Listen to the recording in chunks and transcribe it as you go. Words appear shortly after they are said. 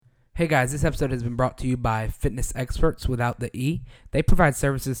Hey guys, this episode has been brought to you by Fitness Experts without the E. They provide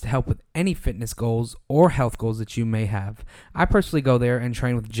services to help with any fitness goals or health goals that you may have. I personally go there and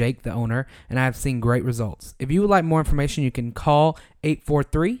train with Jake, the owner, and I have seen great results. If you would like more information, you can call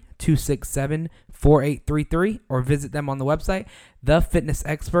 843-267-4833 or visit them on the website,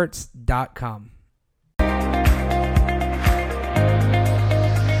 thefitnessexperts.com.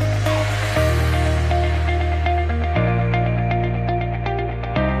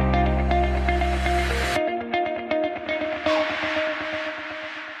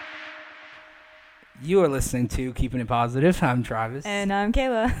 You are listening to Keeping It Positive. I'm Travis. And I'm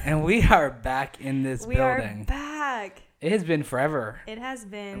Kayla. And we are back in this building. We are back. It has been forever. It has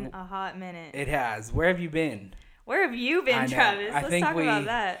been a hot minute. It has. Where have you been? Where have you been, Travis? Let's talk about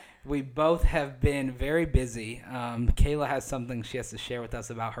that. We both have been very busy. Kayla has something she has to share with us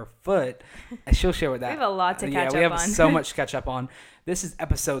about her foot. And she'll share with that. We have a lot to catch up on. Yeah, we have so much to catch up on. This is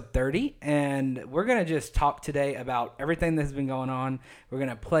episode 30, and we're going to just talk today about everything that's been going on. We're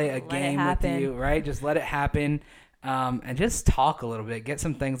going to play a game with you, right? Just let it happen, and just talk a little bit. Get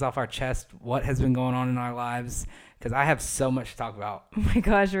some things off our chest, what has been going on in our lives, because I have so much to talk about. Oh my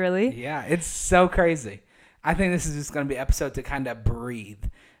gosh, really? Yeah, it's so crazy. I think this is just going to be an episode to kind of breathe,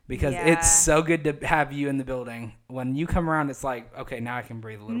 because it's so good to have you in the building. When you come around, it's like, okay, now I can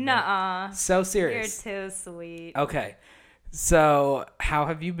breathe a little bit. So serious. You're too sweet. Okay. So, how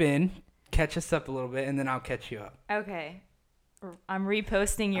have you been? Catch us up a little bit, and then I'll catch you up. Okay. I'm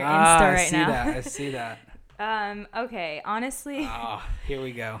reposting your Insta right now. I see that. Okay. Honestly. Oh, here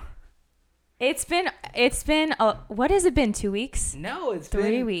we go. It's been, what has it been, 2 weeks? No, it's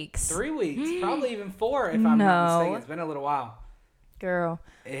 3 weeks. 3 weeks. Probably even 4, if I'm not mistaken. It's been a little while. Girl.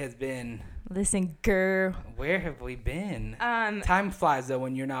 It has been. Listen, girl. Where have we been? Time flies, though,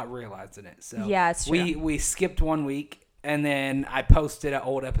 when you're not realizing it. So yeah, it's true. We skipped 1 week. And then I posted an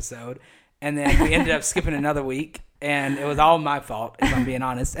old episode, and then we ended up skipping another week, and it was all my fault, if I'm being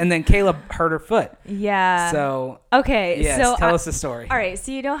honest. And then Kayla hurt her foot. Yeah. So okay. Yes, so tell us the story. All right.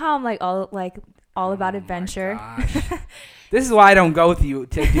 So you know how I'm all about adventure. This is why I don't go with you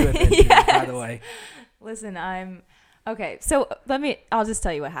to do adventure. By the way. Listen, okay. So I'll just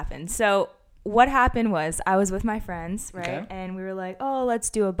tell you what happened. So what happened was I was with my friends, right, okay. And we were like, oh, let's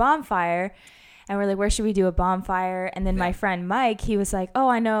do a bonfire. And we're like, where should we do a bonfire? And then my friend Mike, he was like, oh,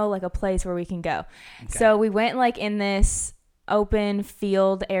 I know like a place where we can go. Okay. So we went like in this open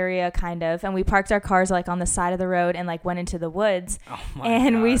field area kind of, and we parked our cars like on the side of the road and like went into the woods. Oh my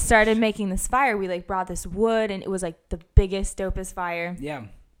and gosh. We started making this fire. We like brought this wood, and it was like the biggest, dopest fire. Yeah.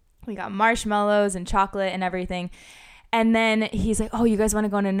 We got marshmallows and chocolate and everything. And then he's like, oh, you guys want to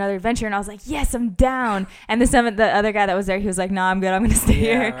go on another adventure? And I was like, yes, I'm down. And the other guy that was there, he was like, no, I'm good. I'm going to stay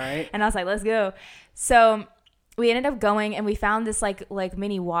here. Right. And I was like, let's go. So we ended up going, and we found this like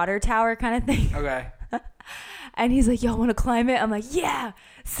mini water tower kind of thing. Okay. And he's like, y'all want to climb it? I'm like, yeah.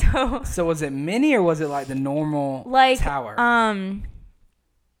 So was it mini, or was it like the normal tower? Have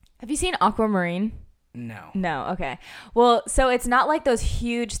you seen Aquamarine? No. Okay. Well, so it's not like those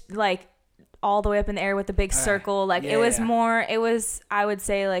huge, like, all the way up in the air with the big circle. Like it was more, I would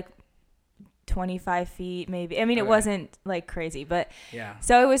say like 25 feet maybe. I mean, it wasn't like crazy, but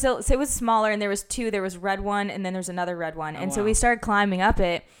so it was smaller, and there was two. There was red one, and then there's another red one. And so we started climbing up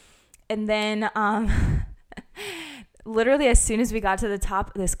it, and then literally as soon as we got to the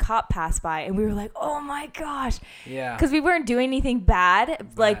top, this cop passed by, and we were like, oh my gosh. Yeah. Because we weren't doing anything bad,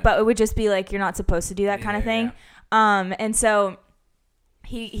 like, but it would just be like, you're not supposed to do that kind of thing. Yeah. And so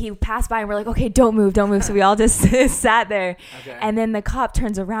he passed by, and we're like, okay, don't move. So we all just sat there. Okay. And then the cop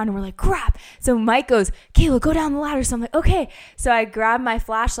turns around, and we're like, crap. So Mike goes, Kayla, go down the ladder. So I'm like, okay. So I grabbed my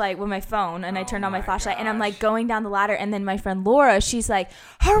flashlight with my phone, and I turned on my flashlight, and I'm like going down the ladder. And then my friend Laura, she's like,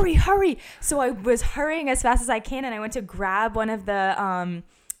 hurry. So I was hurrying as fast as I can, and I went to grab one of the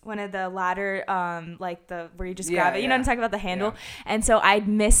ladder, like where you just grab it. You know what I'm talking about, the handle. Yeah. And so I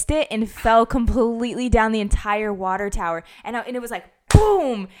missed it and fell completely down the entire water tower. And it was like,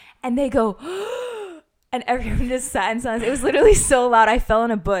 boom. And they go, and everyone just sat in silence. It was literally so loud. I fell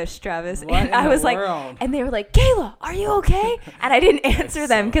in a bush, Travis. What and I was like, and they were like, Kayla, are you okay? And I didn't answer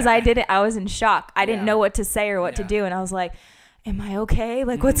them because I was in shock. I didn't know what to say or what to do. And I was like, am I okay?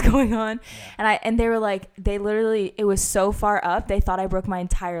 Like, what's going on? Yeah. And they were like, it was so far up, they thought I broke my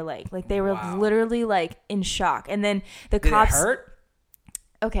entire leg. Like, they were literally like in shock. And then the cops. Did it hurt?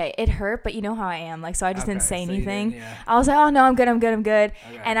 okay, it hurt, but you know how I am. Like, so I just didn't say anything. I was like, oh, no, I'm good. Okay.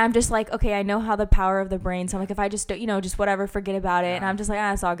 And I'm just like, okay, I know how the power of the brain. So I'm like, if I just, just whatever, forget about it. And I'm just like,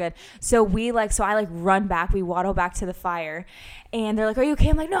 it's all good. So I run back. We waddle back to the fire. And they're like, are you okay?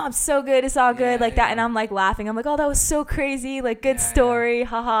 I'm like, no, I'm so good. It's all good. That. And I'm like laughing. I'm like, oh, that was so crazy. Like, good story.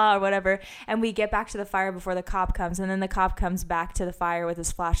 Haha, or whatever. And we get back to the fire before the cop comes. And then the cop comes back to the fire with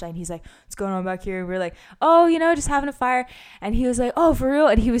his flashlight. And he's like, what's going on back here? And we're like, oh, just having a fire. And he was like, oh, for real?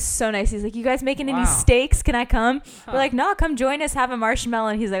 And he was so nice. He's like, you guys making any steaks? Can I come? We're like, no, come join us. Have a marshmallow.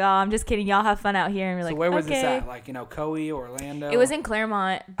 And he's like, oh, I'm just kidding. Y'all have fun out here. And we're like, where was this at? Like, Coe, Orlando? It was in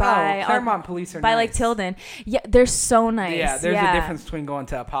Claremont. Claremont police are by nice. Like Tilden. Yeah, they're so nice. Yeah, there's a difference between going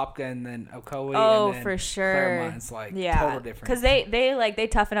to Apopka and then Ocoee. Oh, and then for sure. Claremont's like total difference. Because they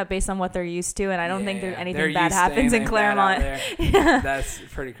toughen up based on what they're used to, and I don't think anything bad happens in Claremont. That's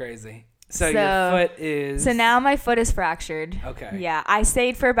pretty crazy. So your foot is... So now my foot is fractured. Okay. Yeah. I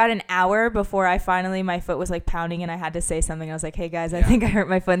stayed for about an hour before my foot was like pounding and I had to say something. I was like, hey guys, I think I hurt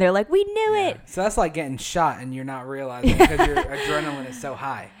my foot. And they're like, we knew it. So that's like getting shot and you're not realizing because your adrenaline is so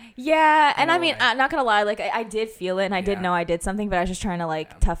high. Yeah. And I mean, I'm not going to lie. Like I did feel it and I did know I did something, but I was just trying to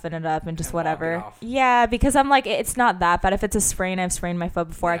like toughen it up and just whatever. Yeah. Because I'm like, it's not that bad. If it's a sprain, I've sprained my foot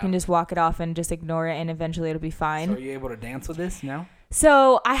before. I can just walk it off and just ignore it and eventually it'll be fine. So are you able to dance with this now?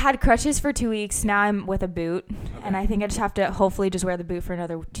 So I had crutches for 2 weeks. Now I'm with a boot. Okay. And I think I just have to hopefully just wear the boot for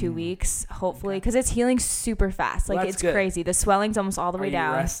another 2 weeks. Hopefully. Because it's healing super fast. Like it's good. Crazy. The swelling's almost all the way down.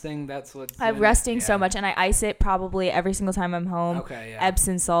 Are you resting? That's what's I'm resting so much. And I ice it probably every single time I'm home. Okay, yeah.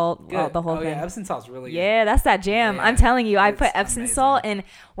 Epsom salt. The whole thing. Yeah, Epsom salt's really good. Yeah, that's that jam. Yeah, I'm telling you. I put Epsom salt. And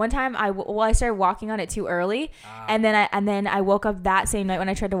one time I started walking on it too early. And then I woke up that same night when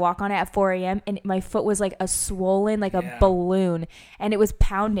I tried to walk on it at 4 a.m. And my foot was like a swollen, like a balloon. And it was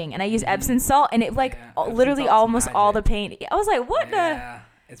pounding. And I used Epsom salt and it literally almost all the pain. I was like, what the? Yeah,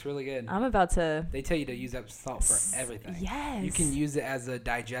 it's really good. I'm about to. They tell you to use Epsom salt for everything. Yes. You can use it as a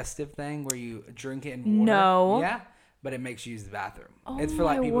digestive thing where you drink it in water. No. Yeah, but it makes you use the bathroom. Oh, it's for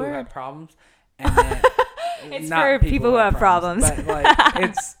like people who have problems. And then it's for people who have problems. But like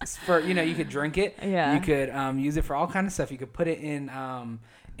it's for, you could drink it. Yeah. You could use it for all kinds of stuff. You could put it in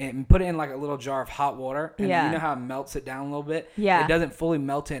and put it in like a little jar of hot water. And you know how it melts it down a little bit? Yeah. It doesn't fully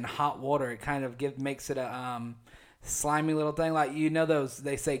melt it in hot water. It kind of makes it a slimy little thing. Like,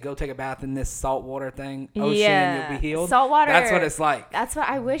 they say go take a bath in this salt water thing, ocean, and you'll be hehealed. Salt water. That's what it's like. That's what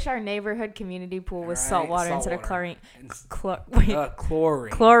I wish our neighborhood community pool was salt water instead of chlorine. Chlorine.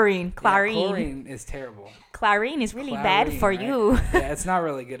 Chlorine. Yeah, chlorine is terrible. Chlorine is really bad for you. Yeah, it's not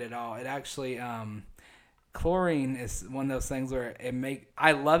really good at all. It actually... chlorine is one of those things where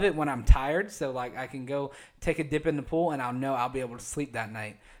I love it when I'm tired. So like I can go take a dip in the pool and I'll be able to sleep that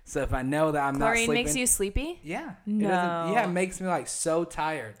night. So if I know that I'm not sleeping. Chlorine makes you sleepy? Yeah. No. It makes me like so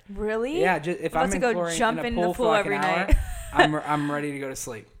tired. Really? Yeah. Just if I'm in chlorine jump in a pool for like every night, I'm ready to go to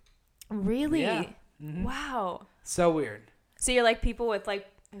sleep. Really? Yeah. Mm-hmm. Wow. So weird. So you're like people with like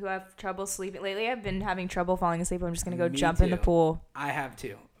who have trouble sleeping. Lately I've been having trouble falling asleep. I'm just going to go jump in the pool. I have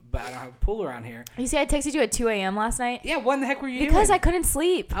too. But I don't have a pool around here. You see, I texted you at 2 a.m. last night. Yeah, what in the heck were you doing? Because I couldn't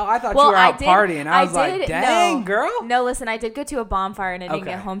sleep. Oh, I thought you were out partying. I was like, dang, girl. No, listen, I did go to a bonfire and I didn't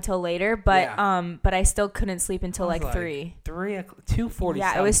get home till later, but I still couldn't sleep until like 3. 2:40.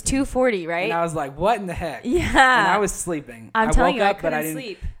 Yeah, it was 2:40, right? And I was like, what in the heck? Yeah. And I was sleeping. I'm telling you, I couldn't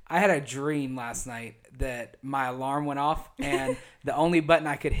sleep. I had a dream last night that my alarm went off and the only button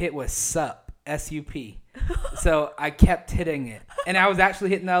I could hit was SUP. S-U-P. So I kept hitting it. And I was actually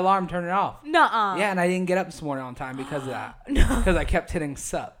hitting the alarm, turning it off. Nuh-uh. Yeah, and I didn't get up this morning on time because of that. Because I kept hitting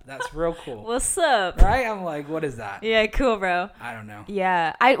SUP. That's real cool. What's up? Right? I'm like, what is that? Yeah, cool, bro. I don't know.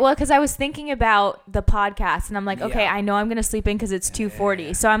 Yeah. Because I was thinking about the podcast and I'm like, okay, I know I'm going to sleep in because it's 2:40.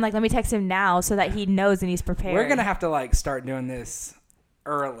 Yeah. So I'm like, let me text him now so that he knows and he's prepared. We're going to have to like start doing this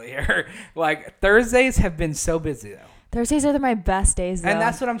earlier. Like Thursdays have been so busy though. Thursdays are my best days, though. And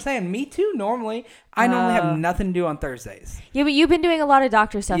that's what I'm saying. Me too, normally. I normally have nothing to do on Thursdays. Yeah, but you've been doing a lot of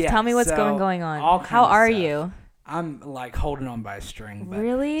doctor stuff. Tell me what's going on. How are you? I'm like holding on by a string. But.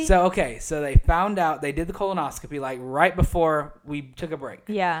 Really? So, okay. So they found out, they did the colonoscopy like right before we took a break.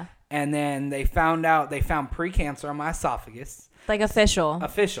 Yeah. And then they found precancer on my esophagus. Like official.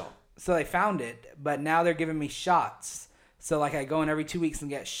 Official. So they found it, but now they're giving me shots. So like I go in every 2 weeks and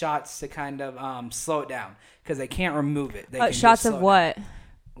get shots to kind of slow it down. Because they can't remove it. They can shots of what?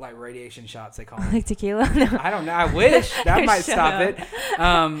 Like radiation shots, they call them. Like tequila? No. I don't know. I wish. That might stop it.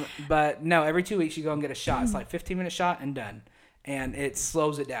 But no, every 2 weeks you go and get a shot. It's like 15-minute shot and done. And it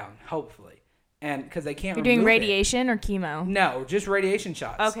slows it down, hopefully. And because they can't remove it. You're doing radiation or chemo? No, just radiation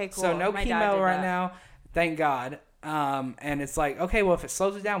shots. Okay, cool. So no chemo right now. Thank God. And it's like, okay, well, if it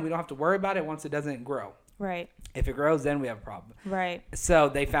slows it down, we don't have to worry about it once it doesn't grow. Right. If it grows, then we have a problem. Right. So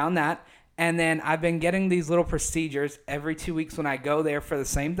they found that. And then I've been getting these little procedures every 2 weeks when I go there for the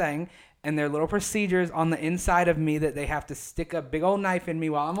same thing. And they're little procedures on the inside of me that they have to stick a big old knife in me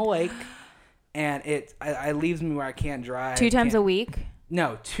while I'm awake. And it leaves me where I can't drive. 2 times a week?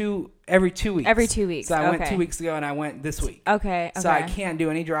 No, every 2 weeks. Every 2 weeks. So I went 2 weeks ago and I went this week. Okay. So I can't do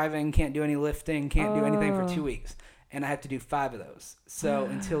any driving, can't do any lifting, can't do anything for 2 weeks. And I have to do 5 of those. So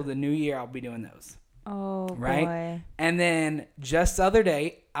until the new year, I'll be doing those. Oh, right? Boy. And then just the other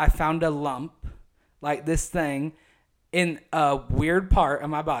day, I found a lump, like this thing, in a weird part of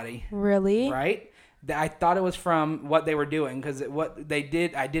my body. Really? Right? I thought it was from what they were doing because what they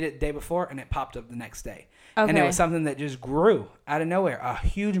did, I did it the day before and it popped up the next day. Okay. And it was something that just grew out of nowhere, a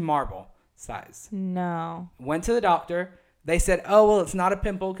huge marble size. No. Went to the doctor. They said, oh, well, it's not a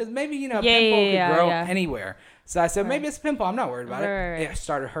pimple because maybe, a pimple could grow anywhere. So I said, maybe it's a pimple. I'm not worried about it. Right. It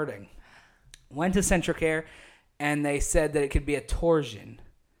started hurting. Went to Centricare, and they said that it could be a torsion.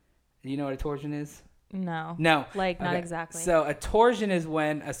 Do you know what a torsion is? No. No. Not exactly. So a torsion is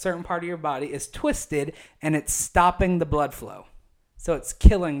when a certain part of your body is twisted, and it's stopping the blood flow. So it's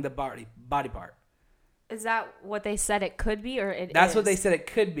killing the body part. Is that what they said it could be, or it That's is? What they said it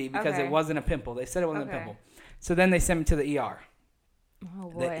could be because it wasn't a pimple. They said it wasn't a pimple. So then they sent me to the ER. Oh,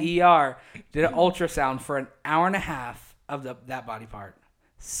 boy. The ER did an ultrasound for an hour and a half of that body part.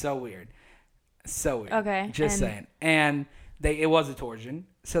 So weird. So weird. Okay. Just saying. And it was a torsion.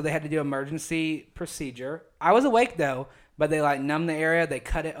 So they had to do emergency procedure. I was awake though, but they numbed the area. They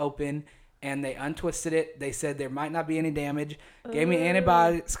cut it open and they untwisted it. They said there might not be any damage. Gave me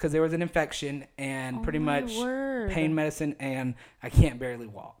antibiotics because there was an infection and pretty much pain medicine. And I can't barely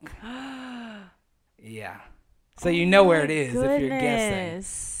walk. Yeah. So you know where it is if you're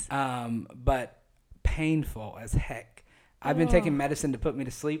guessing. But painful as heck. I've been taking medicine to put me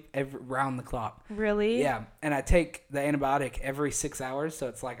to sleep round the clock. Really? Yeah. And I take the antibiotic every 6 hours. So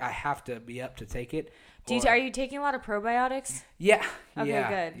it's like I have to be up to take it. Are you taking a lot of probiotics? Yeah.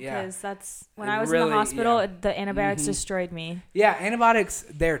 Okay, good. Because that's when I was in the hospital, the antibiotics destroyed me. Yeah. Antibiotics,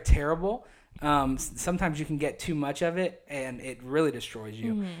 they're terrible. Sometimes you can get too much of it and it really destroys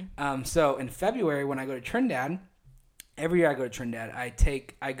you. So in February, when I go to Trinidad, every year I go to Trinidad,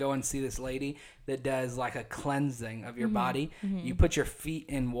 I go and see this lady that does like a cleansing of your body. You put your feet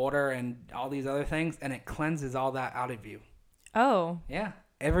in water and all these other things, and it cleanses all that out of you. Oh. Yeah.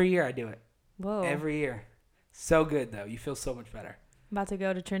 Every year I do it. Whoa. Every year. So good, though. You feel so much better. I'm about to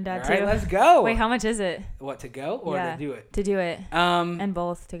go to Trinidad, too. All right, let's go. Wait, how much is it? What, to go or to do it? To do it. And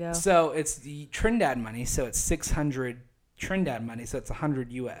both to go. So it's the Trinidad money, so it's 600 Trinidad money, so it's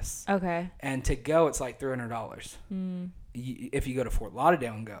 100 US. Okay. And to go, it's like $300. If you go to Fort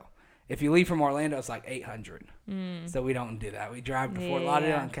Lauderdale and go. If you leave from Orlando, it's like 800. So we don't do that. We drive to Fort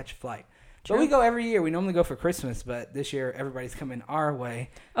Lauderdale and catch a flight. True. But we go every year. We normally go for Christmas, but this year everybody's coming our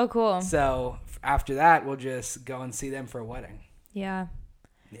way. Oh, cool. So after that, we'll just go and see them for a wedding. Yeah.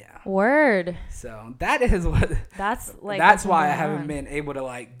 Yeah. Word. So that is what. That's why I haven't been able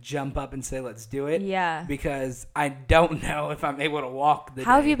to jump up and say let's do it. Yeah. Because I don't know if I'm able to walk the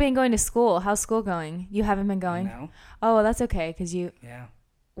How day. have you been going to school? How's school going? You haven't been going? No. Oh, well, that's okay because you. Yeah.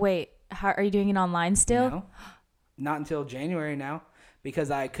 Wait, how are you doing it online still? No. Not until January now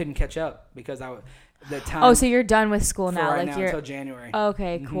because I couldn't catch up because the time. Oh, so you're done with school now? Right now until January.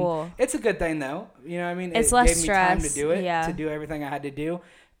 Okay, cool. It's a good thing though. You know what I mean? It's it less gave stress. me time to do it, to do everything I had to do.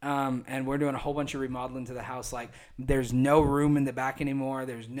 And we're doing a whole bunch of remodeling to the house. Like, there's no room in the back anymore.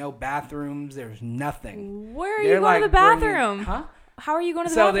 There's no bathrooms. There's nothing. Where are you going to the bathroom? Huh? How are you going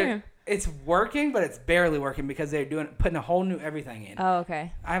to the bathroom? It's working, but it's barely working because they're putting a whole new everything in. Oh,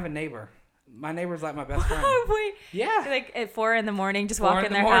 okay. I have a neighbor. My neighbor's like my best friend. Wait. Yeah. Like at 4 a.m, just walk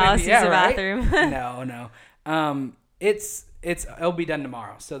in their house, use the bathroom. No. It'll be done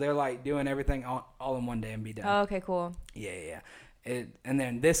tomorrow. So they're like doing everything all in one day and be done. Oh, okay, cool. Yeah. And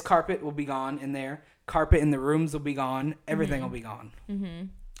then this carpet will be gone in there. Carpet in the rooms will be gone. Everything will be gone.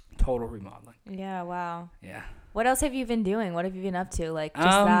 Total remodeling. Yeah, wow. Yeah. What else have you been doing? What have you been up to? Like just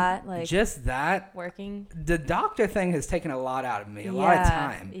that? Like just that. Working? The doctor thing has taken a lot out of me. A lot of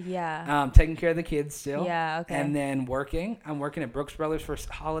time. Yeah. Taking care of the kids still. Yeah, okay. And then working. I'm working at Brooks Brothers for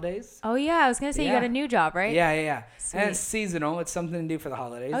holidays. Oh, yeah. I was going to say you got a new job, right? Yeah. And it's seasonal. It's something to do for the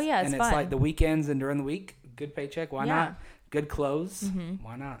holidays. Oh, yeah, it's fun. And it's like the weekends and during the week. Good paycheck. Why not? Good clothes.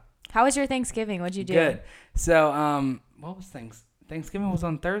 Why not? How was your Thanksgiving? What'd you do? Good. So, what was Thanksgiving was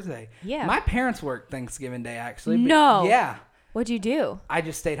on Thursday. Yeah. My parents worked Thanksgiving Day, actually. No. Yeah. What'd you do? I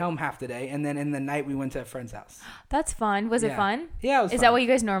just stayed home half the day, and then in the night we went to a friend's house. That's fun. Was it fun? Yeah, it was fun. Is that what you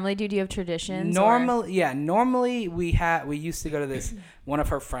guys normally do? Do you have traditions? Normally we used to go to this one of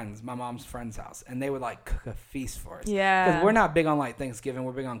her friends, my mom's friend's house, and they would like cook a feast for us. Yeah. Because we're not big on like Thanksgiving,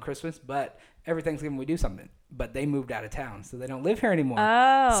 we're big on Christmas, but every Thanksgiving we do something. But they moved out of town, so they don't live here anymore.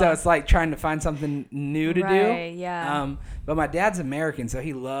 Oh. So it's like trying to find something new to do. Yeah. But my dad's American, so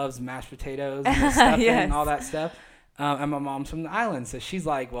he loves mashed potatoes and the stuffing and all that stuff. And my mom's from the island, so she's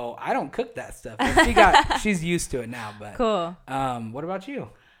like, well, I don't cook that stuff. But she's used to it now. But cool. What about you?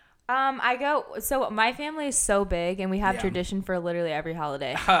 So my family is so big, and we have tradition for literally every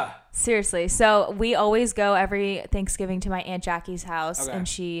holiday. Seriously. So we always go every Thanksgiving to my Aunt Jackie's house, and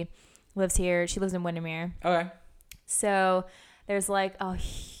she lives here. She lives in Windermere. Okay. So there's like,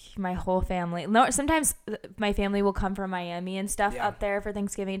 my whole family. No, sometimes my family will come from Miami and stuff up there for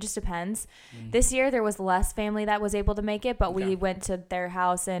Thanksgiving. It just depends. This year there was less family that was able to make it, but we went to their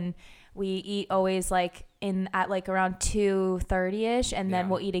house and we eat always like at like around 2:30ish, and then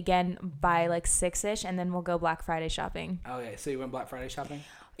we'll eat again by like 6ish, and then we'll go Black Friday shopping. Okay, so you went Black Friday shopping?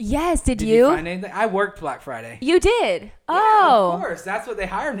 Yes, did you find anything? I worked Black Friday. You did? Yeah, oh. Of course. That's what they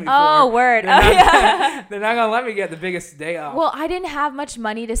hired me for. Oh, word. They're not going to let me get the biggest day off. Well, I didn't have much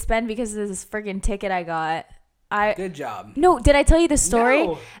money to spend because of this friggin' ticket I got. Good job. No, did I tell you the story?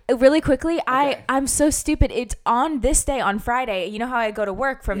 No. Really quickly? Okay. I'm so stupid. It's on this day, on Friday. You know how I go to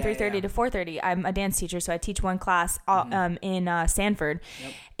work from 3:30 to 4:30? I'm a dance teacher, so I teach one class in Sanford.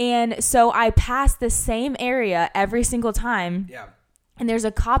 Yep. And so I pass the same area every single time. Yeah. And there's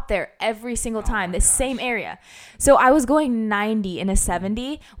a cop there every single time, the same area. So I was going 90 in a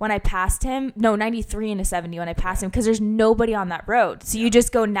 70 when I passed him. No, 93 in a 70 when I passed him, because there's nobody on that road. So you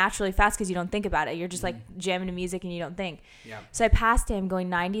just go naturally fast because you don't think about it. You're just like jamming to music and you don't think. Yeah. So I passed him going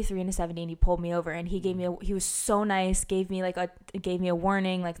 93 in a 70, and he pulled me over, and he gave me he was so nice, gave me a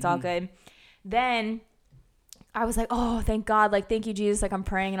warning, like it's all good. Then I was like, oh, thank God. Like, thank you, Jesus. Like, I'm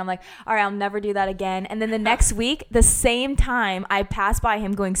praying. And I'm like, all right, I'll never do that again. And then the next week, the same time, I passed by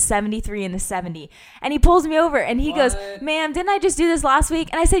him going 73 in the 70. And he pulls me over and he goes, ma'am, didn't I just do this last week?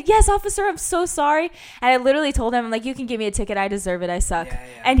 And I said, yes, officer, I'm so sorry. And I literally told him, I'm like, you can give me a ticket. I deserve it. I suck.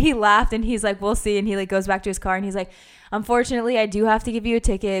 Yeah. And he laughed and he's like, we'll see. And he like goes back to his car and he's like, unfortunately, I do have to give you a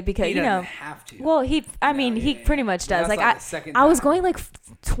ticket because, he doesn't have to. Well, he pretty much does. Like I was going like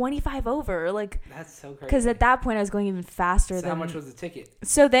 25 over. Like, that's so crazy. Because at that point I was going even faster. So how much was the ticket?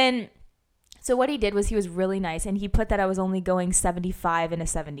 So what he did was he was really nice, and he put that I was only going 75 in a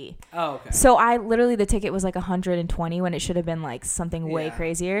 70. Oh, okay. So the ticket was like 120 when it should have been like something way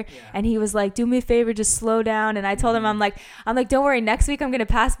crazier. Yeah. And he was like, do me a favor, just slow down. And I told him, I'm like, don't worry. Next week I'm going to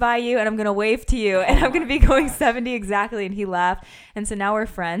pass by you and I'm going to wave to you and I'm going to be going 70 exactly. And he laughed. And so now we're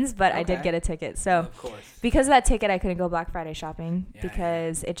friends, but I did get a ticket. So of course. Because of that ticket, I couldn't go Black Friday shopping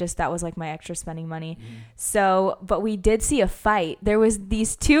because that was like my extra spending money. So, but we did see a fight. There was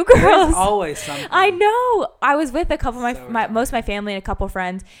these two girls. There's always something. I know. I was with a couple of most of my family and a couple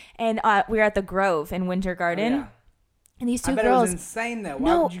friends, and we were at the Grove in Winter Garden. Oh, yeah. And these two girls. It was insane though.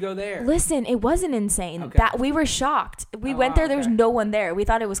 Why would you go there? Listen, it wasn't insane. Okay. That we were shocked. We went there. There was no one there. We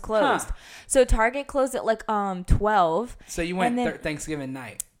thought it was closed. Huh. So Target closed at like 12. So you went Thanksgiving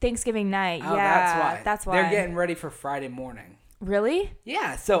night. Thanksgiving night. Oh, yeah, that's why. They're getting ready for Friday morning. Really?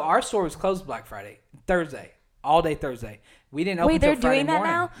 Yeah. So our store was closed Black Friday, Thursday, all day Thursday. We didn't open. Wait, they're Friday doing that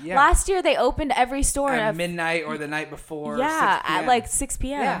morning. now? Yeah. Last year they opened every store at midnight or the night before. Yeah, at like 6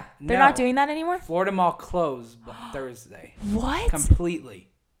 p.m. Yeah, they're not doing that anymore. Florida Mall closed Thursday. What? Completely.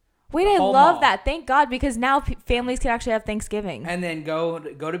 Wait, I love that. Thank God, because now families can actually have Thanksgiving. And then go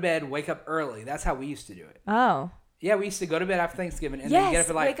to bed, wake up early. That's how we used to do it. Oh. Yeah, we used to go to bed after Thanksgiving and then get up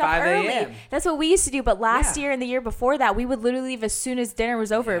at like 5 a.m. That's what we used to do. But last year and the year before that, we would literally leave as soon as dinner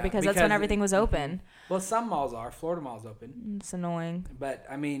was over because that's when everything was open. Well, some malls are. Florida Mall's open. It's annoying. But,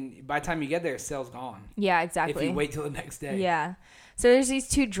 I mean, by the time you get there, sale's gone. Yeah, exactly. If you wait till the next day. Yeah. So there's these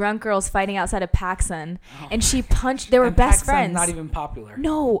two drunk girls fighting outside of PacSun, and she punched. They were best friends. Not even popular.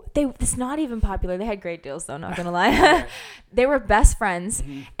 No, it's not even popular. They had great deals, though. Not gonna lie. They were best friends,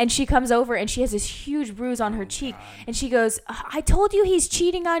 and she comes over and she has this huge bruise on her cheek, and she goes, "I told you he's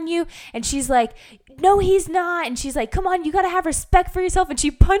cheating on you," and she's like, "No, he's not," and she's like, "Come on, you gotta have respect for yourself," and she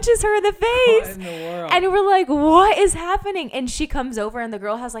punches her in the face. What in the world? And we're like, "What is happening?" And she comes over, and the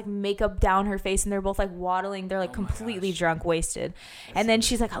girl has like makeup down her face, and they're both like waddling. They're like completely drunk, wasted. And then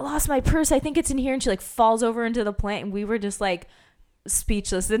she's like, I lost my purse. I think it's in here. And she like falls over into the plant. And we were just like,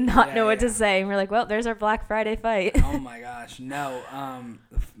 speechless and not know what to say. And we're like, well, there's our Black Friday fight. Oh my gosh, no.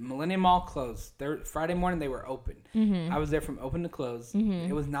 Millennium Mall closed. Friday morning they were open. I was there from open to close.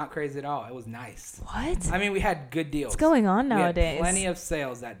 It was not crazy at all. It was nice. What? I mean, we had good deals. What's going on nowadays? We had plenty of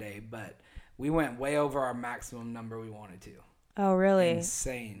sales that day, but we went way over our maximum number we wanted to. Oh, really?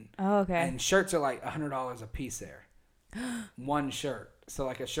 Insane. Oh, okay. And shirts are like $100 a piece there. One shirt. So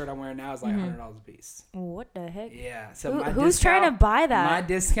like a shirt I'm wearing now is like $100 a piece. What the heck? Yeah. So who's trying to buy that? My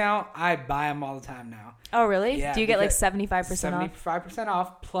discount, I buy them all the time now. Oh, really? Yeah, do you get like 75% off? 75%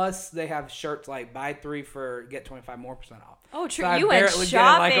 off. Plus they have shirts like buy 3 for get 25% more off. Oh, true. So you went shopping.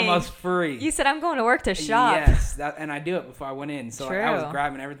 Get it like almost free. You said I'm going to work to shop. Yes, and I do it before I went in. So like, I was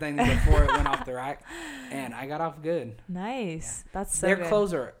grabbing everything before it went off the rack, and I got off good. Nice. Yeah. That's so Their good.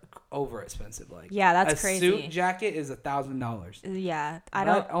 clothes are over expensive. Like that's crazy. A suit jacket is $1,000. Yeah,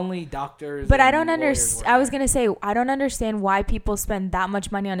 only doctors. But I don't understand. I was gonna say I don't understand why people spend that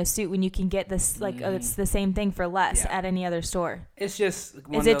much money on a suit when you can get this it's the same thing for less at any other store. It's just.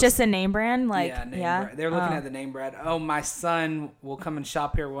 Is it just a name brand? Like brand. They're looking at the name brand. Oh, my son will come and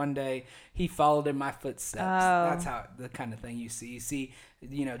shop here one day. He followed in my footsteps. That's how the kind of thing you see. You see,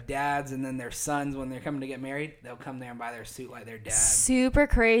 dads and then their sons when they're coming to get married, they'll come there and buy their suit like their dad. Super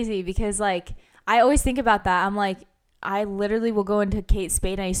crazy because like I always think about that. I'm like, I literally will go into Kate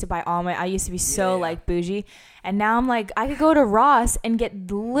Spade. And I used to buy I used to be so like bougie, and now I'm like, I could go to Ross and get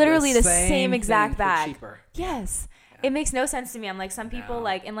literally the same exact bag. Cheaper. Yes. It makes no sense to me. I'm like, some people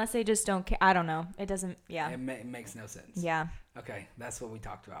like, unless they just don't care. I don't know. It doesn't. Yeah. It makes no sense. Yeah. Okay, that's what we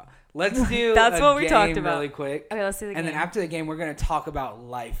talked about. Let's do that's what we talked game about really quick. Okay, let's do the game. And then after the game, we're going to talk about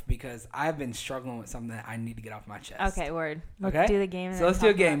life because I've been struggling with something that I need to get off my chest. Okay, word. Let's do the game. So let's do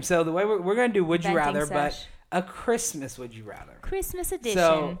a game. So the way we're going to do Would You Rather, sesh. but a Christmas Would You Rather. Christmas edition.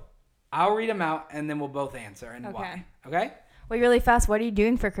 So I'll read them out and then we'll both answer and why. Okay? Wait, really fast. What are you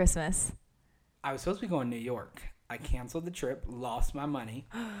doing for Christmas? I was supposed to be going to New York. I canceled the trip, lost my money.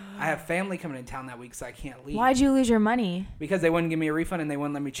 I have family coming in town that week, so I can't leave. Why'd you lose your money? Because they wouldn't give me a refund and they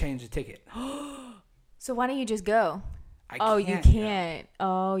wouldn't let me change the ticket. So why don't you just go? You can't.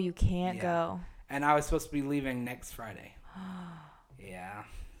 Oh, you can't go. And I was supposed to be leaving next Friday. Yeah.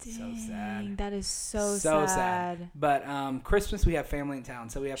 Dang, so sad. That is so sad. But Christmas we have family in town,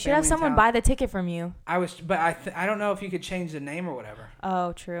 so we have. Should have someone buy the ticket from you. I don't know if you could change the name or whatever.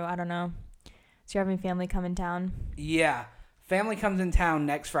 Oh, true. I don't know. So you're having family come in town? Yeah. Family comes in town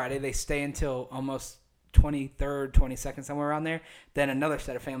next Friday. They stay until almost 23rd, 22nd, somewhere around there. Then another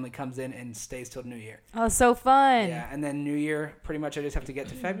set of family comes in and stays till New Year. Oh, so fun. Yeah, and then New Year, pretty much I just have to get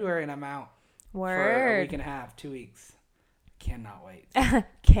to February and I'm out. Word. For a week and a half, 2 weeks. Cannot wait.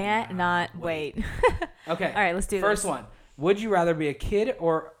 Cannot wait. Okay. All right, let's do this. First one. Would you rather be a kid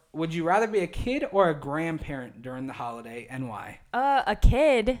or a grandparent during the holiday and why? A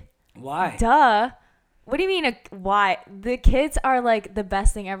kid. Why? Duh. What do you mean why? The kids are like the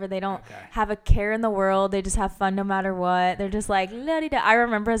best thing ever. They don't have a care in the world. They just have fun no matter what. They're just like, la-di-da. I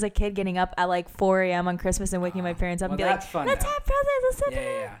remember as a kid getting up at like 4 a.m. on Christmas and waking my parents up and be like, fun, let's have presents.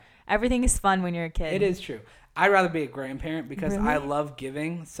 Yeah. Everything is fun when you're a kid. It is true. I'd rather be a grandparent because I love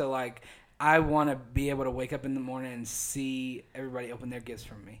giving. So like I want to be able to wake up in the morning and see everybody open their gifts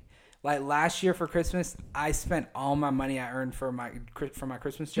from me. Like last year for Christmas, I spent all my money I earned for my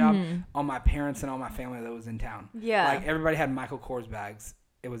Christmas job on my parents and all my family that was in town. Yeah. Like everybody had Michael Kors bags.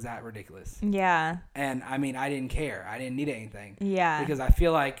 It was that ridiculous. Yeah. And I mean, I didn't care. I didn't need anything. Yeah. Because I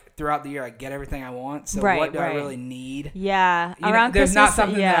feel like throughout the year I get everything I want. So what do I really need? Yeah. Around Christmas, there's not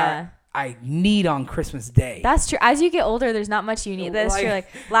something that I need on Christmas Day. That's true. As you get older, there's not much you need. That's true. Like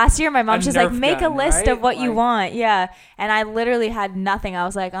last year, my mom's just like, make a list of what you want. Yeah. And I literally had nothing. I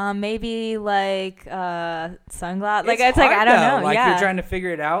was like, maybe like sunglasses. Like it's like I don't know. Like you're trying to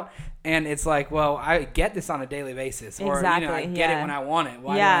figure it out, and it's like, well, I get this on a daily basis, or I get it when I want it.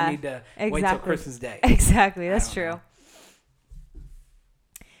 Why do I need to wait till Christmas Day? Exactly. That's true.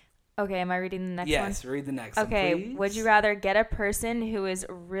 Okay, am I reading the next one? Yes, read the next one, please. Would you rather get a person who is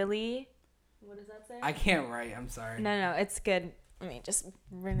really... What does that say? I can't write. I'm sorry. No, it's good. Let me just...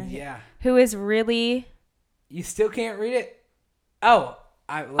 Yeah. Who is really... You still can't read it? Oh.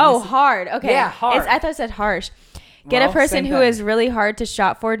 Hard. Okay. Yeah, hard. I thought it said harsh. Get a person who is really hard to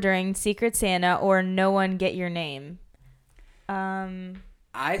shop for during Secret Santa or no one get your name.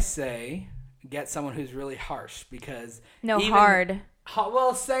 I say get someone who's really harsh because... hard.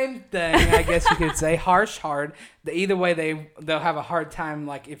 Well, same thing, I guess you could say. Harsh, hard. Either way, they'll have a hard time.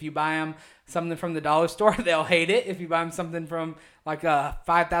 Like, if you buy them something from the dollar store, they'll hate it. If you buy them something from, like, a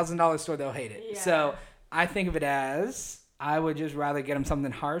 $5,000 store, they'll hate it. Yeah. So, I think of it as I would just rather get them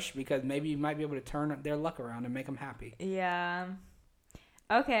something harsh because maybe you might be able to turn their luck around and make them happy. Yeah.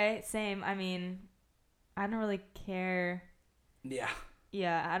 Okay, same. I mean, I don't really care. Yeah.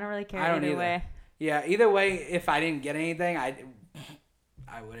 Yeah, I don't really care either way. Yeah, either way, if I didn't get anything, I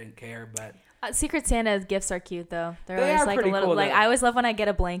wouldn't care, but... Secret Santa gifts are cute, though. They're always like a little... Cool, like, I always love when I get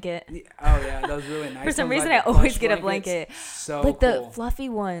a blanket. Oh, yeah, those really nice For some ones, reason, like I always get a blanket. So like cool. the fluffy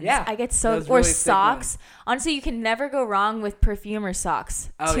ones. Yeah. I get so... Those Or really socks. Honestly, you can never go wrong with perfume or socks.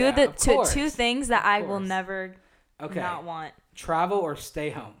 Oh, Two things that I will never not want. Travel or stay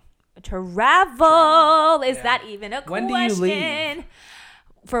home? Travel. Is that even a question? When do you leave?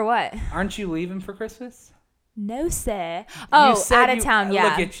 For what? Aren't you leaving for Christmas? No, sir. Oh, out of town, yeah.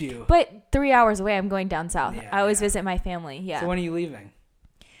 Look at you. But 3 hours away, I'm going down south. Yeah, I always visit my family, yeah. So when are you leaving?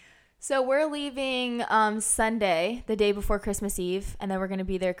 So we're leaving Sunday, the day before Christmas Eve, and then we're going to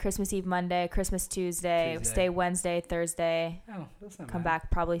be there Christmas Eve Monday, Christmas Tuesday, stay Wednesday, Thursday. Oh, that's not Come bad.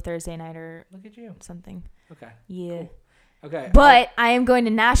 back probably Thursday night or look at you. Something. Okay. Yeah. Cool. Okay. But I am going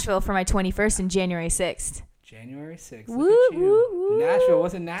to Nashville for my 21st and January 6th. January 6th. Woo, look at you. woo, woo. Nashville.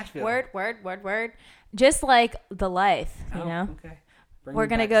 What's in Nashville? Word. Just like the life, you know? Okay. We're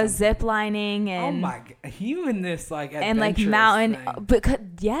going to go zip lining and... Oh my God. You in this like and like mountain... Because,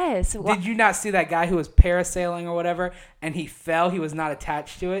 yes. Did you not see that guy who was parasailing or whatever and he fell? He was not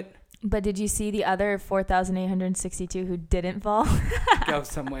attached to it? But did you see the other 4,862 who didn't fall? Go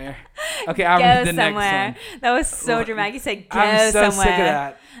somewhere. Okay, I'll read the next one. That was so dramatic. You said go I'm so somewhere. sick of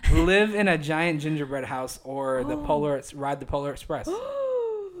that. Live in a giant gingerbread house or ride the Polar Express.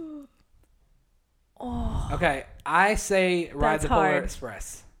 Okay, I say ride the Polar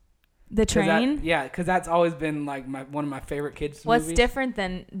Express. The train? Because that's always been like one of my favorite kids' What's movies. different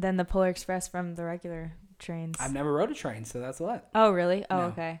than the Polar Express from the regular trains? I've never rode a train, so that's what. Oh, really? Oh, No.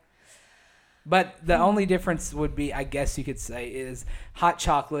 okay. But the only difference would be, I guess you could say, is hot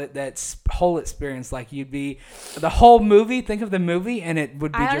chocolate. That whole experience, like you'd be the whole movie. Think of the movie, and it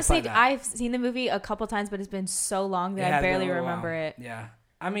would be just like that. I've seen the movie a couple times, but it's been so long that I barely remember it. Yeah.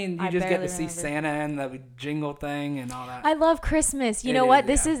 I mean, you just get to see Santa and the jingle thing and all that. I love Christmas. You know what?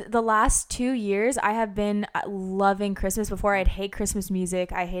 This is the last 2 years I have been loving Christmas. Before I'd hate Christmas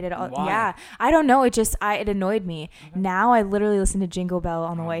music. I hated all. Why? Yeah. I don't know. It annoyed me. Okay. Now I literally listen to Jingle Bell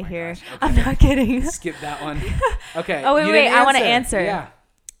on the way here. Okay. I'm not kidding. Skip that one. Okay. Oh, wait. I want to answer. Yeah.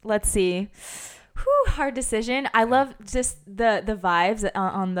 Let's see. Whew, hard decision. I love just the vibes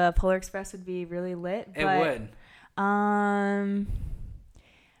on the Polar Express would be really lit. It would.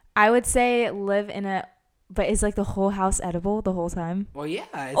 I would say live in but is like the whole house edible the whole time? Well, yeah.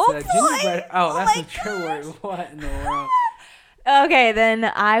 It's a gingerbread. Oh, that's a true word. What in the world? Okay, then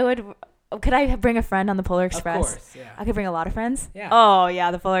I would. Could I bring a friend on the Polar Express? Of course, yeah. I could bring a lot of friends? Yeah. Oh, yeah,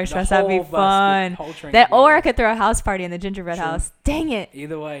 the Polar Express. That'd be fun. Or I could throw a house party in the gingerbread house. Dang it.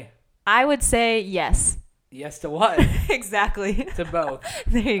 Either way. I would say yes. Yes to what? Exactly. To both.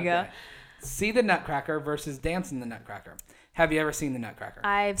 There you go. See the Nutcracker versus dance in the Nutcracker. Have you ever seen the Nutcracker?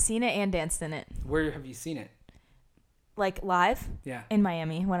 I've seen it and danced in it. Where have you seen it? Like live? Yeah. In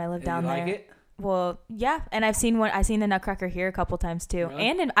Miami when I lived down there. You like it? Well, yeah, and I've seen the Nutcracker here a couple times too, Really?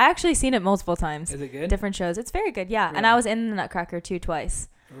 and I actually seen it multiple times. Is it good? Different shows. It's very good, yeah. Really? And I was in the Nutcracker too twice.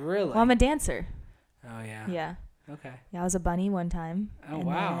 Really? Well, I'm a dancer. Oh yeah. Yeah. Okay. Yeah, I was a bunny one time. Oh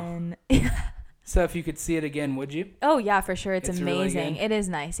wow. Then So if you could see it again, would you? Oh yeah, for sure. It's amazing. Really it is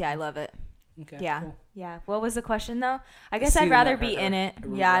nice. Yeah, I love it. Okay. Yeah. Cool. Yeah. What was the question though? I guess See I'd the rather be Nutcracker. in it.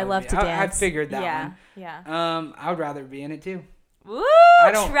 Yeah, I love to dance. I figured that one. Yeah. I would rather be in it too. Woo,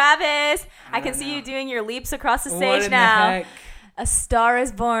 Travis! I can see you doing your leaps across the stage now. A Star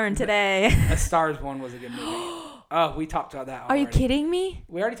is Born today. A Star is Born was a good movie. Oh, we talked about that already. Are you kidding me?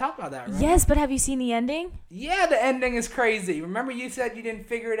 We already talked about that, right? Yes, but have you seen the ending? Yeah, the ending is crazy. Remember you said you didn't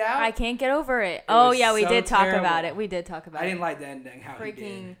figure it out? I can't get over it. Oh, yeah, we did talk terrible. about it. We did talk about it. I didn't like the ending, how he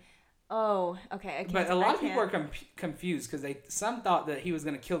did. Oh, okay. I can't. But a lot of people are confused because some thought that he was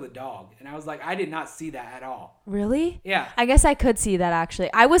going to kill the dog. And I was like, I did not see that at all. Really? Yeah. I guess I could see that,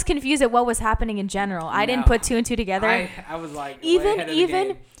 actually. I was confused at what was happening in general. I didn't put two and two together. I was like,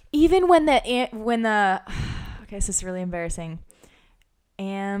 even when the okay, this is really embarrassing.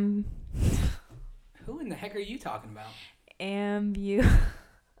 Who in the heck are you talking about?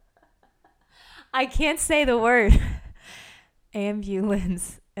 I can't say the word.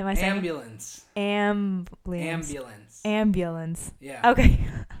 Ambulance. Am I saying ambulance? Ambulance. Yeah. Okay.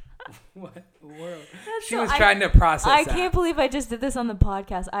 What world? She was trying to process I can't believe I just did this on the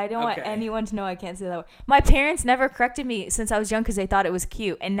podcast. I don't want anyone to know I can't say that word. My parents never corrected me since I was young because they thought it was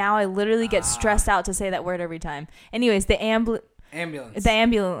cute. And now I literally get stressed out to say that word every time. Anyways, the ambulance.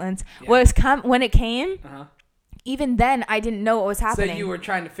 Yeah. Was when it came. Uh-huh. even then I didn't know what was happening. So you were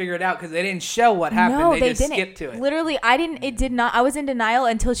trying to figure it out because they didn't show what happened. No, they just didn't. Skipped to it. Literally, it did not. I was in denial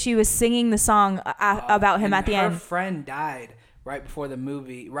until she was singing the song about him at the end. Her friend died right before the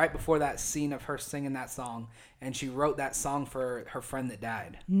movie, right before that scene of her singing that song. And she wrote that song for her friend that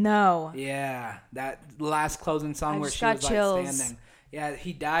died. No. Yeah. That last closing song where she was chills. like standing. Yeah,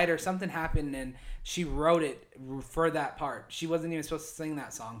 he died or something happened and she wrote it for that part. She wasn't even supposed to sing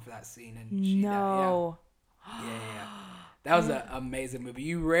that song for that scene. And she died. Yeah. That was an amazing movie.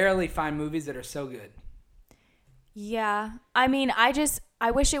 You rarely find movies that are so good. Yeah. I mean,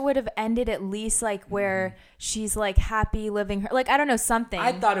 I wish it would have ended at least like where she's like happy living her, like, I don't know, something.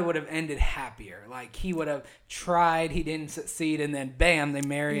 I thought it would have ended happier. Like he would have tried, he didn't succeed, and then bam, they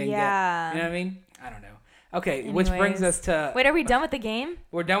marry and get, you know what I mean? I don't know. Okay, anyways, which brings us to... Wait, are we done with the game?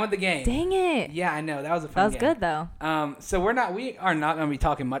 We're done with the game. Dang it. Yeah, I know. That was a fun game. That was good, though. So we are not going to be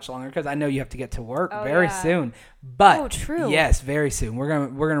talking much longer because I know you have to get to work very soon. But true. Yes, very soon. We're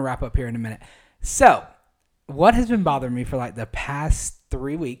gonna wrap up here in a minute. So, what has been bothering me for like the past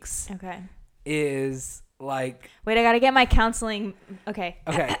 3 weeks is like... Wait, I got to get my counseling. Okay.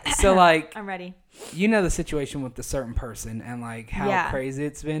 So like... I'm ready. You know the situation with the certain person and like how crazy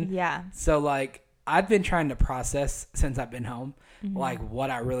it's been? Yeah. So like... I've been trying to process since I've been home, like what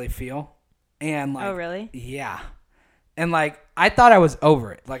I really feel. And like, oh, really? Yeah. And like, I thought I was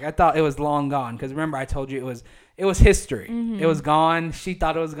over it. Like I thought it was long gone. Cause remember I told you it was history. It was gone. She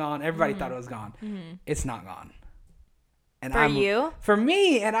thought it was gone. Everybody thought it was gone. It's not gone. And for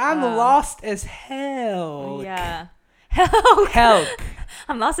me, and I'm lost as hell. Yeah. Hell.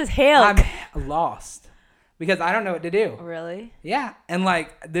 I'm lost as hell. I'm lost. Because I don't know what to do. Really? Yeah. And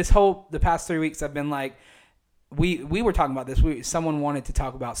like the past 3 weeks I've been like, we were talking about this. Someone wanted to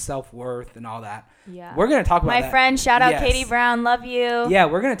talk about self-worth and all that. Yeah. We're going to talk about that. My friend, shout out Katie Brown. Love you. Yeah.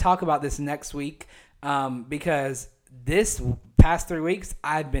 We're going to talk about this next week. Because this past 3 weeks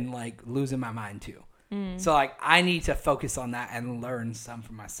I've been like losing my mind too. So like I need to focus on that and learn some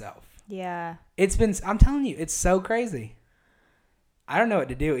for myself. Yeah. I'm telling you, it's so crazy. I don't know what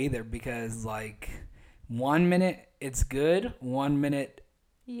to do either because like... 1 minute it's good. 1 minute,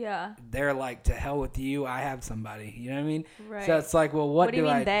 they're like, to hell with you. I have somebody. You know what I mean? Right. So it's like, well, what do you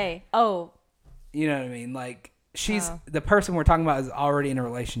mean they? Oh, you know what I mean? Like the person we're talking about is already in a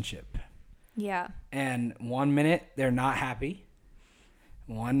relationship. Yeah. And 1 minute they're not happy.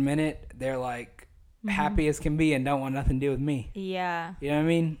 1 minute they're like happy as can be and don't want nothing to do with me. Yeah. You know what I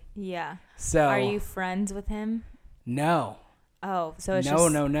mean? Yeah. So are you friends with him? No. Oh, so it's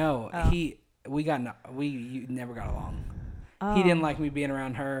no. Oh. We never got along. Oh. He didn't like me being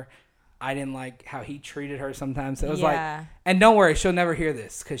around her. I didn't like how he treated her sometimes. So it was like, and don't worry, she'll never hear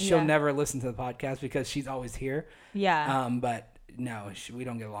this because she'll never listen to the podcast because she's always here. Yeah. But no, we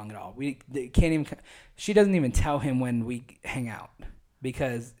don't get along at all. She doesn't even tell him when we hang out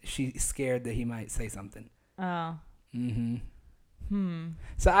because she's scared that he might say something. Oh.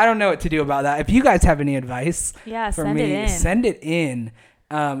 So I don't know what to do about that. If you guys have any advice for me, send it in.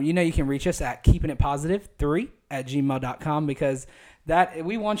 You can reach us at keepingitpositive3@gmail.com because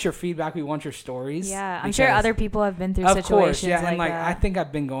we want your feedback. We want your stories. Yeah. I'm sure other people have been through situations and like that. I think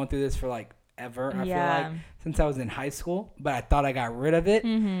I've been going through this for like ever. I feel like since I was in high school, but I thought I got rid of it.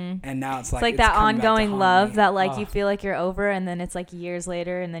 And now it's like that ongoing love that like you feel like you're over and then it's like years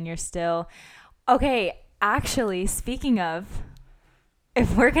later and then you're still okay. Actually, speaking of,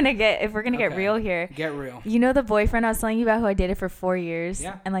 if we're gonna get real here, get real. You know the boyfriend I was telling you about who I dated for 4 years,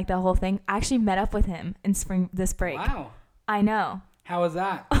 and like the whole thing. I actually met up with him in this break. Wow, I know. How was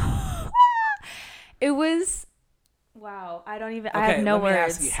that? It was wow. I don't even. Okay, I have no words. Let me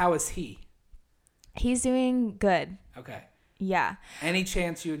ask you, how is he? He's doing good. Okay. Yeah. Any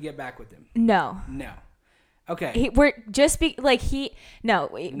chance you would get back with him? No. Okay. We're just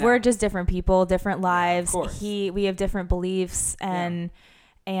we're just different people, different lives. Of course. We have different beliefs and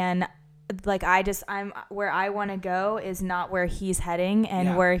like I'm where I want to go is not where he's heading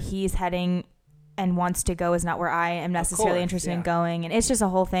and where he's heading and wants to go is not where I am necessarily interested in going, and it's just a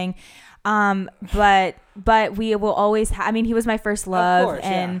whole thing. But we will always he was my first love, of course,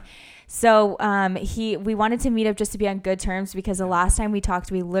 and so we wanted to meet up just to be on good terms because the last time we talked,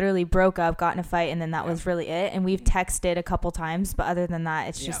 we literally broke up, got in a fight, and then that was really it. And we've texted a couple times, but other than that,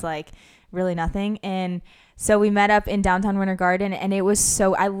 it's just like really nothing. And so we met up in downtown Winter Garden, and it was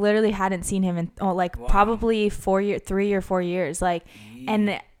I literally hadn't seen him in probably 3 or 4 years. And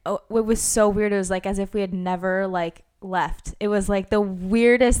it was so weird. It was like as if we had never left. It was like the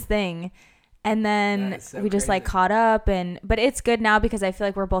weirdest thing. And then we just like caught up, but it's good now because I feel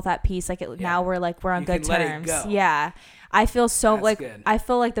like we're both at peace. Like now we're on good terms. Yeah. I feel so good. I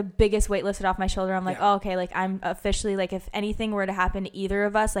feel like the biggest weight lifted off my shoulder. I'm like, oh, okay. Like I'm officially like, if anything were to happen to either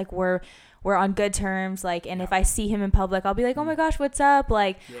of us, like we're on good terms. Like, and if I see him in public, I'll be like, oh my gosh, what's up?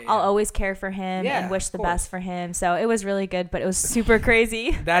 Like I'll always care for him and wish the best for him. So it was really good, but it was super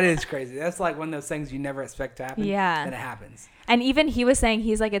crazy. That is crazy. That's like one of those things you never expect to happen. Yeah. And it happens. And even he was saying,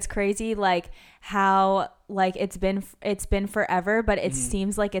 he's like, it's crazy, like how like it's been forever, but it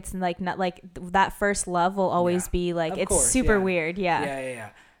seems like it's like not like that first love will always be like, it's super weird.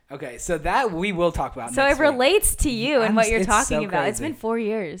 Yeah. Okay. So that we will talk about. So it relates to you and what you're talking about. It's been 4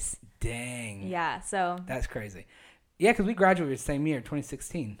 years. Dang. Yeah. So that's crazy. Yeah. Cause we graduated the same year,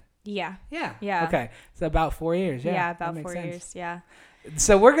 2016. Yeah. Okay. So about 4 years. Yeah. About 4 years. Yeah.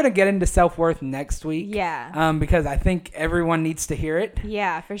 So we're going to get into self-worth next week. Yeah. Because I think everyone needs to hear it.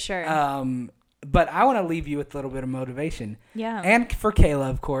 Yeah, for sure. But I want to leave you with a little bit of motivation. Yeah. And for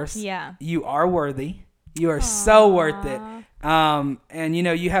Kayla, of course. Yeah. You are worthy. You are so worth it. And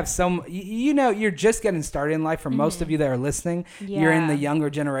you have some, you're just getting started in life. For most of you that are listening, you're in the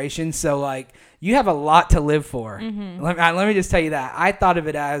younger generation. So like you have a lot to live for. Let me just tell you that. I thought of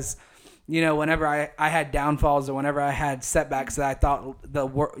it as, whenever I had downfalls or whenever I had setbacks that I thought the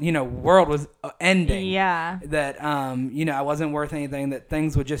world was ending. Yeah. That, I wasn't worth anything, that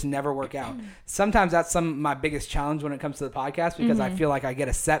things would just never work out. Sometimes that's my biggest challenge when it comes to the podcast, because I feel like I get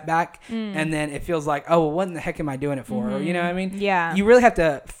a setback and then it feels like, oh, well, what in the heck am I doing it for? Or, you know what I mean? Yeah. You really have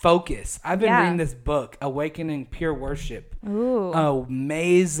to focus. I've been reading this book, Awakening Pure Worship. Ooh.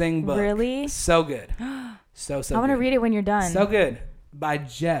 Amazing book. Really? So good. So I want to read it when you're done. So good. By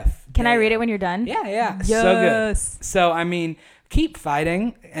Jeff. Can I read it when you're done? Yeah. Yes. So good. So, I mean, keep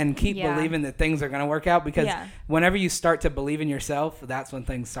fighting and keep believing that things are going to work out, because whenever you start to believe in yourself, that's when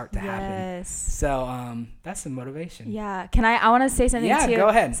things start to happen. So, that's some motivation. Yeah. I want to say something too. Yeah, go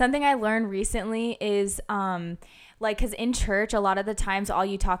ahead. Something I learned recently is, because in church, a lot of the times all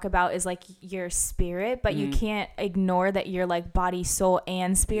you talk about is like your spirit, but you can't ignore that you're like body, soul,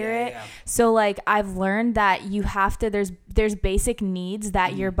 and spirit. Yeah. So like I've learned that you have to, there's basic needs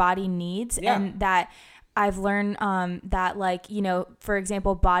that your body needs, and that I've learned that, like, for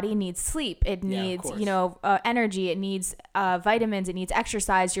example, body needs sleep. It needs, energy. It needs vitamins. It needs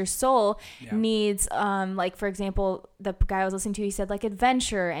exercise. Your soul needs, like, for example, the guy I was listening to, he said like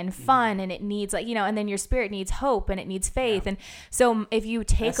adventure and fun, and it needs like, and then your spirit needs hope and it needs faith. And so if you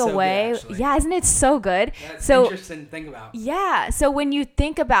take away, isn't it so good? That's interesting to think about. Yeah. So when you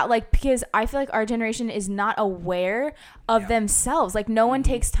think about like, because I feel like our generation is not aware of themselves. Like no one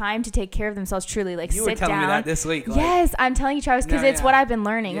takes time to take care of themselves truly. Like you were telling me that this week. Like, yes, I'm telling you, Travis, because it's what I've been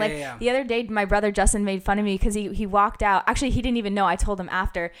learning. The other day, my brother Justin made fun of me because he walked out. Actually, he didn't even know. I told him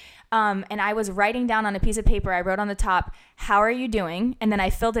after. And I was writing down on a piece of paper. I wrote on the top, how are you doing? And then I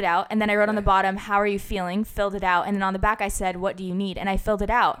filled it out. And then I wrote on the bottom, how are you feeling? Filled it out. And then on the back, I said, what do you need? And I filled it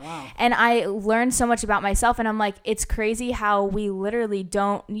out. Wow. And I learned so much about myself. And I'm like, it's crazy how we literally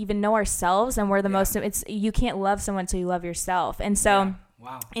don't even know ourselves. And we're the most, you can't love someone until you love yourself. And so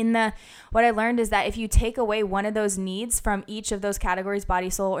what I learned is that if you take away one of those needs from each of those categories,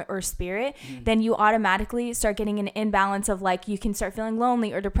 body, soul, or spirit, then you automatically start getting an imbalance of like, you can start feeling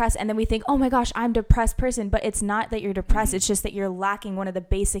lonely or depressed. And then we think, oh my gosh, I'm a depressed person. But it's not that you're depressed. It's just that you're lacking one of the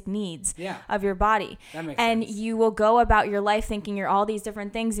basic needs of your body. That makes sense. And you will go about your life thinking you're all these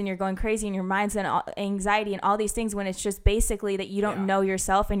different things and you're going crazy in your mind's and anxiety and all these things, when it's just basically that you don't know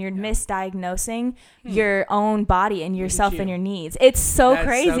yourself and you're misdiagnosing your own body and yourself and your needs. It's so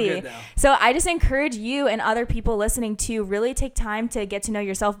crazy. So I just encourage you and other people listening to really take time to get to know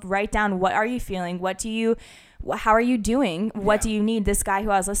yourself. Write down, what are you feeling? How are you doing? What do you need? This guy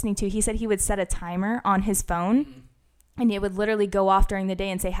who I was listening to, he said he would set a timer on his phone and it would literally go off during the day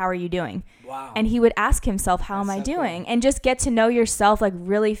and say, how are you doing? Wow. And he would ask himself, how am I doing? Cool. And just get to know yourself, like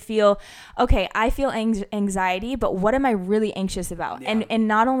really feel, okay, I feel anxiety, but what am I really anxious about? Yeah. And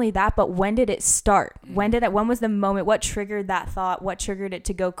not only that, but when did it start? When was the moment? What triggered that thought? What triggered it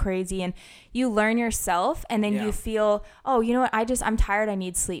to go crazy? And you learn yourself, and then you feel, oh, you know what? I'm tired. I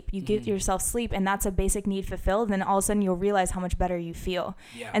need sleep. You give yourself sleep, and that's a basic need fulfilled. And then all of a sudden you'll realize how much better you feel.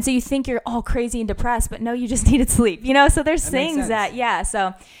 Yeah. And so you think you're all crazy and depressed, but no, you just needed sleep, So there's things that,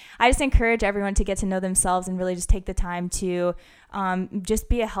 so I just encourage everyone to get to know themselves and really just take the time to just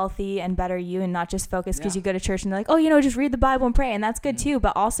be a healthy and better you, and not just focus because you go to church and they're like, oh, just read the Bible and pray, and that's good too.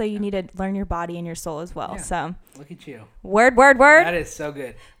 But also you need to learn your body and your soul as well. Yeah. So look at you. Word. That is so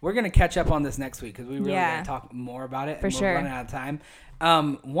good. We're going to catch up on this next week because we really got to talk more about it. For sure. We're running out of time.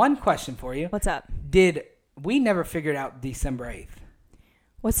 One question for you. What's up? We never figured out December 8th.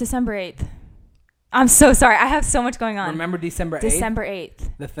 What's December 8th? I'm so sorry. I have so much going on. Remember December 8th? December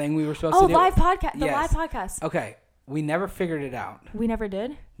 8th. The thing we were supposed to do? Live podcast. The live podcast. Okay. We never figured it out. We never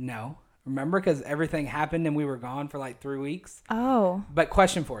did? No. Remember? Because everything happened and we were gone for like 3 weeks. Oh. But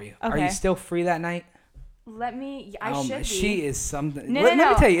question for you. Okay. Are you still free that night? I should be. She is something. No, let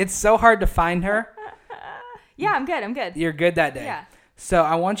me tell you, it's so hard to find her. Yeah, I'm good. You're good that day. Yeah. So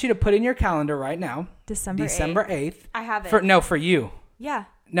I want you to put in your calendar right now. December 8th. I have it. For you. Yeah.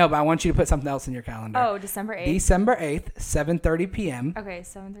 No, but I want you to put something else in your calendar. Oh, December 8th. December 8th, 7:30 p.m. Okay,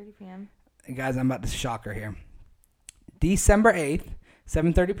 7:30 p.m. Guys, I'm about to shock her here. December 8th,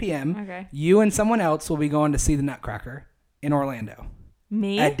 7:30 p.m. Okay. You and someone else will be going to see the Nutcracker in Orlando.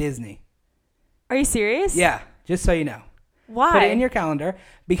 Me? At Disney. Are you serious? Yeah, just so you know. Why? Put it in your calendar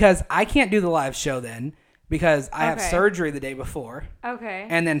because I can't do the live show then because I have surgery the day before. Okay.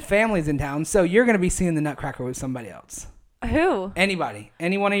 And then family's in town, so you're going to be seeing the Nutcracker with somebody else. Who? Anybody.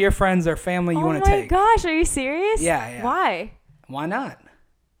 Any one of your friends or family you want to take. Oh my gosh, are you serious? Yeah. Why? Why not?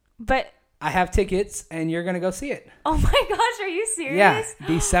 But I have tickets and you're going to go see it. Oh my gosh, are you serious? Yeah,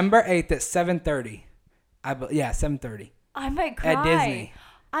 December 8th at 7:30. 7:30. I might cry. At Disney.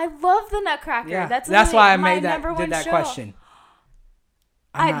 I love the Nutcracker. Yeah. That's why I did that question.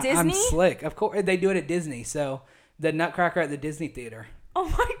 At Disney? I'm slick. Of course, they do it at Disney. So the Nutcracker at the Disney Theater. Oh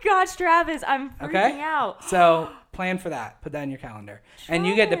my gosh, Travis, I'm freaking out. So plan for that. Put that in your calendar. And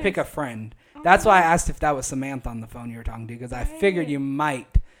you get to pick a friend. That's why I asked if that was Samantha on the phone you were talking to, because I figured you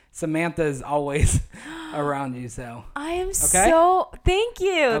might. Samantha is always around you, so. I am thank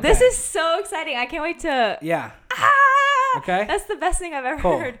you. Okay. This is so exciting. I can't wait to. Yeah. Okay. That's the best thing I've ever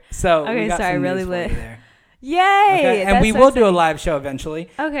heard. So, okay, we got sorry, some really news lit. for you there. Yay! Okay? And we will do a live show eventually.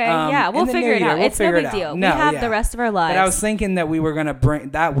 Okay, yeah, we'll figure it out. It's no big deal. We have the rest of our lives. But I was thinking that we were going to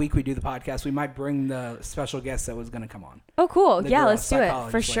bring, that week we do the podcast, we might bring the special guest that was going to come on. Oh, cool. Yeah, let's do it.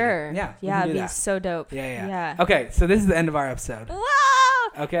 For sure. Yeah, it'd be so dope. Yeah. Okay, so this is the end of our episode.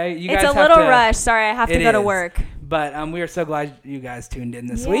 Whoa! Okay, you guys it's a little rush. Sorry, I have to go to work. But we are so glad you guys tuned in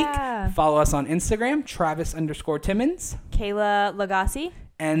this week. Follow us on Instagram, Travis_Timmons. Kayla Lagasse.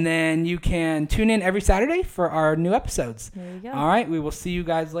 And then you can tune in every Saturday for our new episodes. There you go. All right. We will see you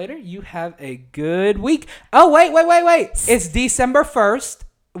guys later. You have a good week. Oh, wait. It's December 1st.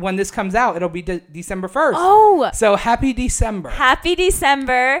 When this comes out, it'll be December 1st. Oh. So happy December. Happy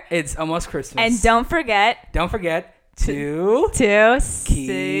December. It's almost Christmas. And don't forget to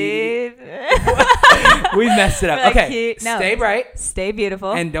keep. We messed it up. Okay. Stay bright. Stay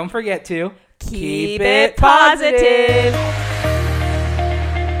beautiful. And don't forget to keep it positive.